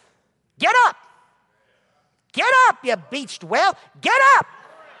good enough. Get up! Get up, you beached whale! Get up!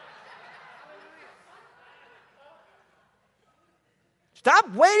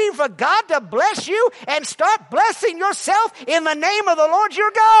 Stop waiting for God to bless you and start blessing yourself in the name of the Lord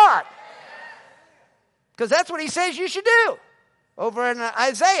your God. Because that's what He says you should do over in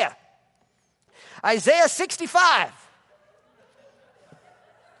Isaiah. Isaiah 65,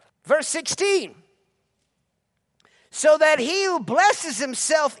 verse 16. So that he who blesses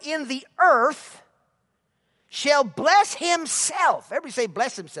himself in the earth shall bless himself. Everybody say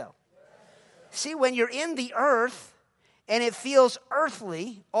bless himself. See, when you're in the earth and it feels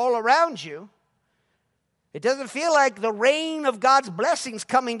earthly all around you, it doesn't feel like the rain of God's blessings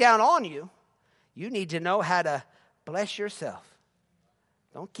coming down on you. You need to know how to bless yourself.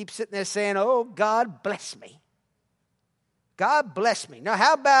 Don't keep sitting there saying, oh, God bless me. God bless me. Now,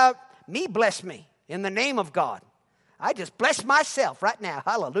 how about me bless me in the name of God? I just bless myself right now.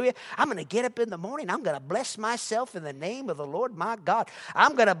 Hallelujah. I'm going to get up in the morning. I'm going to bless myself in the name of the Lord my God.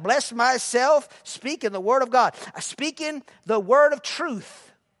 I'm going to bless myself speaking the word of God. Speaking the word of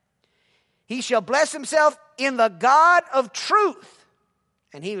truth. He shall bless himself in the God of truth.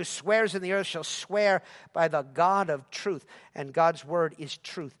 And he who swears in the earth shall swear by the God of truth. And God's word is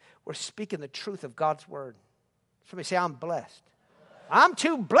truth. We're speaking the truth of God's word. Somebody say, I'm blessed. I'm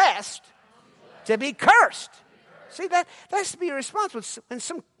too blessed to be cursed. See, that has to be your response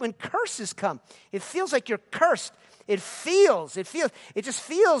when curses come. It feels like you're cursed. It just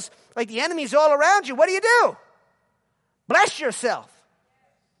feels like the enemy's all around you. What do? Bless yourself.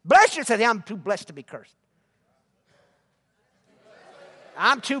 Bless yourself. Yeah, I'm too blessed to be cursed.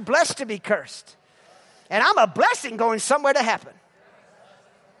 I'm too blessed to be cursed. And I'm a blessing going somewhere to happen.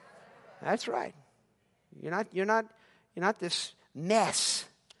 That's right. You're not this mess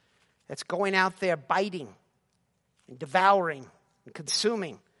that's going out there biting and devouring and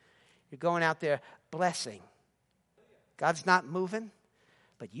consuming. You're going out there blessing. God's not moving,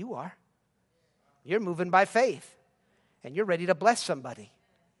 but you are. You're moving by faith, and you're ready to bless somebody.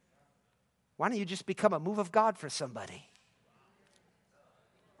 Why don't you just become a move of God for somebody?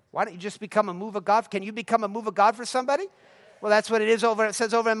 Why don't you just become a move of God? Can you become a move of God for somebody? Well, that's what it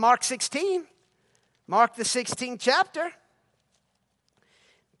says over in Mark 16. Mark the 16th chapter.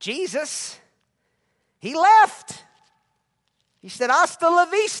 Jesus, he left. He said, hasta la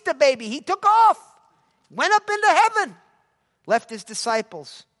vista, baby. He took off, went up into heaven, left his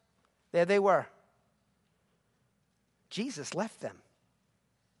disciples. There they were. Jesus left them.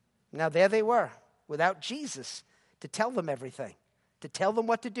 Now there they were, without Jesus to tell them everything, to tell them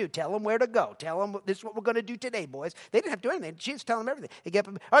what to do, tell them where to go, tell them this is what we're going to do today, boys. They didn't have to do anything. Jesus telling them everything. They get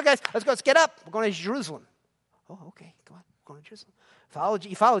up, all right, guys, let's get up. We're going to Jerusalem. Oh, okay, come on, we're going to Jerusalem.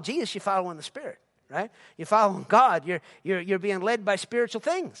 You follow Jesus, you follow in the Spirit. Right? You're following God. You're being led by spiritual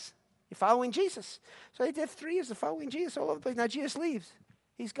things. You're following Jesus. So they did 3 years of following Jesus all over the place. Now Jesus leaves.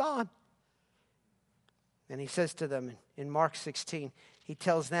 He's gone. And he says to them in Mark 16, he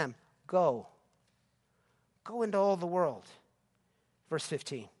tells them, go. Go into all the world. Verse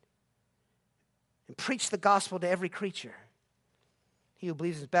 15. And preach the gospel to every creature. He who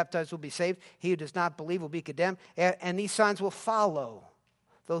believes and is baptized will be saved. He who does not believe will be condemned. And these signs will follow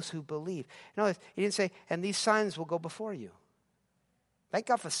those who believe. Notice, he didn't say, and these signs will go before you. Thank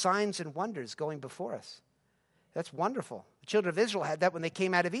God for signs and wonders going before us. That's wonderful. The children of Israel had that when they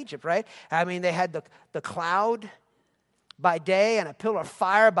came out of Egypt, right? I mean, they had the cloud by day and a pillar of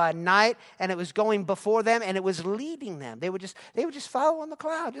fire by night, and it was going before them, and it was leading them. They would just follow on the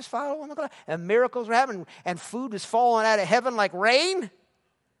cloud, just follow on the cloud. And miracles were happening, and food was falling out of heaven like rain.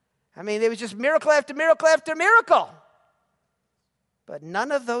 I mean, there was just miracle after miracle after miracle. But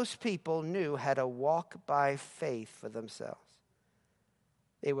none of those people knew how to walk by faith for themselves.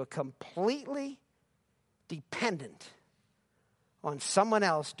 They were completely dependent on someone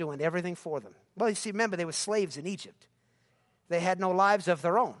else doing everything for them. Well, you see, remember, they were slaves in Egypt. They had no lives of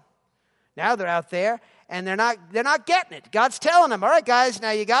their own. Now they're out there, and they're not getting it. God's telling them, all right, guys,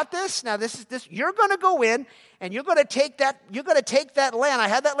 now you got this. Now this is this. You're going to go in, and you're going to take that land. I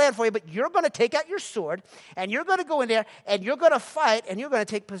had that land for you, but you're going to take out your sword, and you're going to go in there, and you're going to fight, and you're going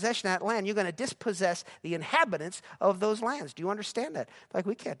to take possession of that land. You're going to dispossess the inhabitants of those lands. Do you understand that? Like,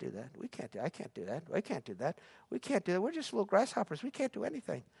 we can't do that. We can't do. I can't do that. I can't do that. We can't do that. We're just little grasshoppers. We can't do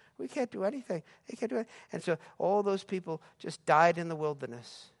anything. We can't do anything. They can't do it. And so all those people just died in the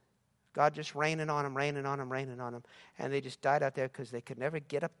wilderness. God just raining on them, raining on them, raining on them. And they just died out there because they could never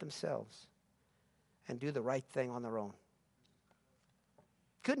get up themselves and do the right thing on their own.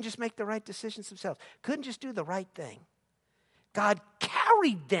 Couldn't just make the right decisions themselves. Couldn't just do the right thing. God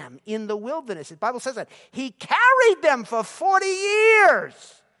carried them in the wilderness. The Bible says that. He carried them for 40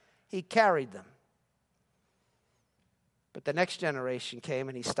 years. He carried them. But the next generation came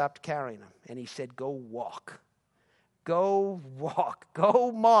and he stopped carrying them. And he said, go walk. Go walk.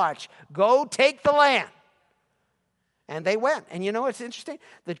 Go march. Go take the land. And they went. And you know what's interesting?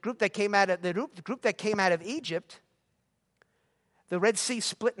 The group that came out of Egypt, the Red Sea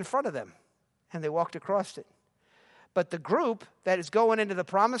split in front of them. and they walked across it. But the group that is going into the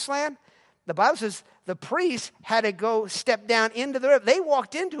promised land, the Bible says the priests had to go step down into the river. They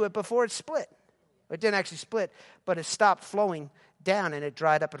walked into it before it split. It didn't actually split, but it stopped flowing down and it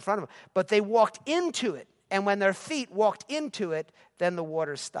dried up in front of them. But they walked into it, and when their feet walked into it, then the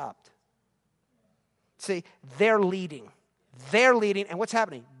water stopped. See, they're leading. They're leading, and what's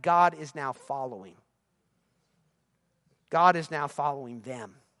happening? God is now following. God is now following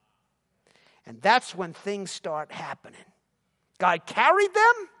them. And that's when things start happening. God carried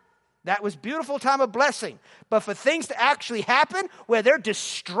them. That was a beautiful time of blessing. But for things to actually happen, where they're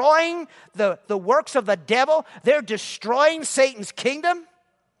destroying the works of the devil, they're destroying Satan's kingdom,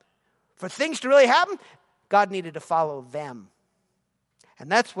 for things to really happen, God needed to follow them.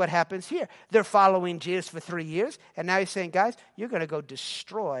 And that's what happens here. They're following Jesus for 3 years, and now he's saying, guys, you're going to go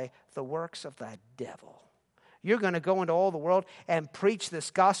destroy the works of the devil. You're going to go into all the world and preach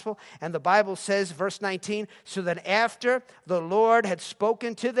this gospel. And the Bible says, verse 19, so that after the Lord had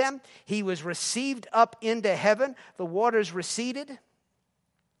spoken to them, he was received up into heaven. The waters receded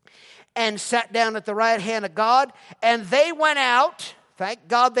and sat down at the right hand of God. And they went out. Thank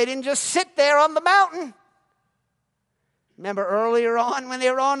God they didn't just sit there on the mountain. Remember earlier on when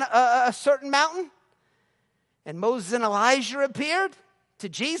they were on a certain mountain? And Moses and Elijah appeared to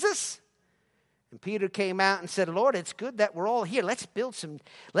Jesus. And Peter came out and said, Lord, it's good that we're all here. Let's build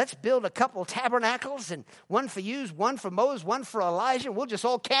a couple tabernacles, and one for you, one for Moses, one for Elijah, and we'll just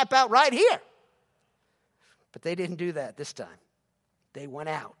all camp out right here. But they didn't do that this time. They went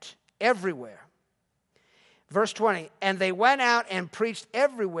out everywhere. Verse 20, and they went out and preached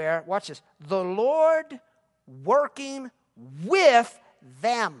everywhere. Watch this. The Lord working with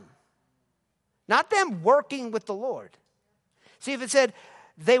them. Not them working with the Lord. See, if it said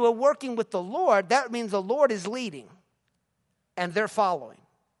they were working with the Lord, that means the Lord is leading and they're following.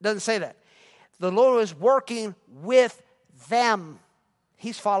 It doesn't say that. The Lord is working with them.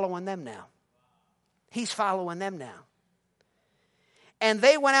 He's following them now. He's following them now. And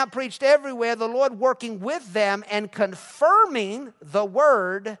they went out, preached everywhere, the Lord working with them and confirming the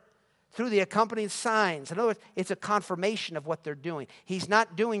word through the accompanying signs. In other words, it's a confirmation of what they're doing. He's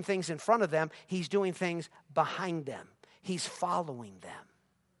not doing things in front of them. He's doing things behind them. He's following them.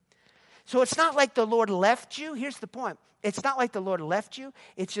 So it's not like the Lord left you. Here's the point. It's not like the Lord left you.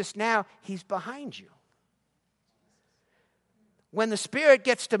 It's just now he's behind you. When the Spirit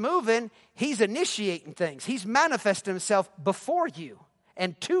gets to moving, he's initiating things. He's manifesting himself before you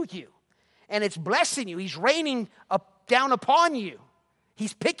and to you. And it's blessing you. He's raining down upon you.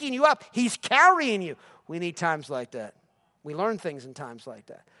 He's picking you up. He's carrying you. We need times like that. We learn things in times like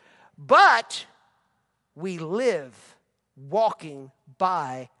that. But we live walking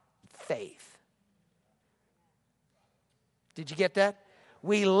by faith. Did you get that?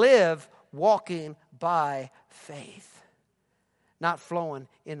 We live walking by faith, not flowing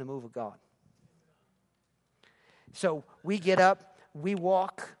in the move of God. So we get up, we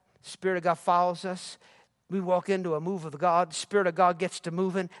walk, Spirit of God follows us. We walk into a move of God. Spirit of God gets to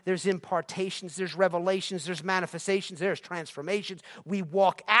moving. There's impartations. There's revelations. There's manifestations. There's transformations. We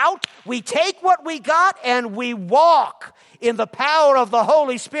walk out. We take what we got and we walk in the power of the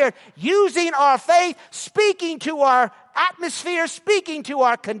Holy Spirit, using our faith, speaking to our atmosphere, speaking to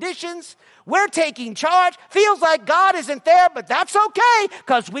our conditions. We're taking charge. Feels like God isn't there, but that's okay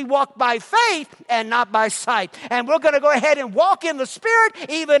because we walk by faith and not by sight. And we're going to go ahead and walk in the Spirit,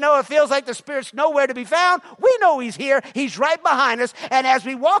 even though it feels like the Spirit's nowhere to be found. We know He's here. He's right behind us. And as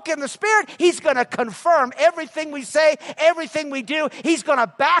we walk in the Spirit, He's going to confirm everything we say, everything we do. He's going to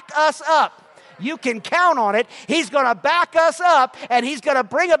back us up. You can count on it. He's going to back us up, and He's going to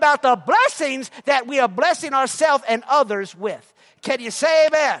bring about the blessings that we are blessing ourselves and others with. Can you say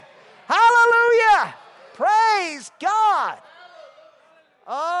amen? Hallelujah! Praise God!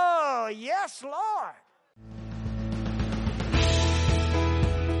 Oh, yes, Lord.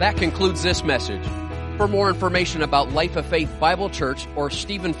 That concludes this message. For more information about Life of Faith Bible Church or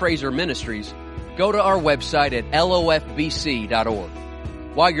Stephen Fraser Ministries, go to our website at lofbc.org.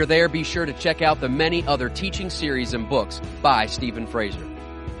 While you're there, be sure to check out the many other teaching series and books by Stephen Fraser.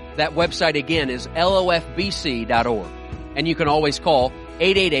 That website again is lofbc.org. And you can always call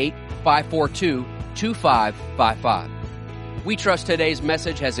 888-542-2555. We trust today's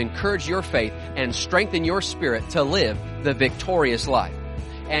message has encouraged your faith and strengthened your spirit to live the victorious life.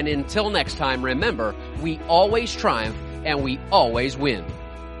 And until next time, remember, we always triumph and we always win.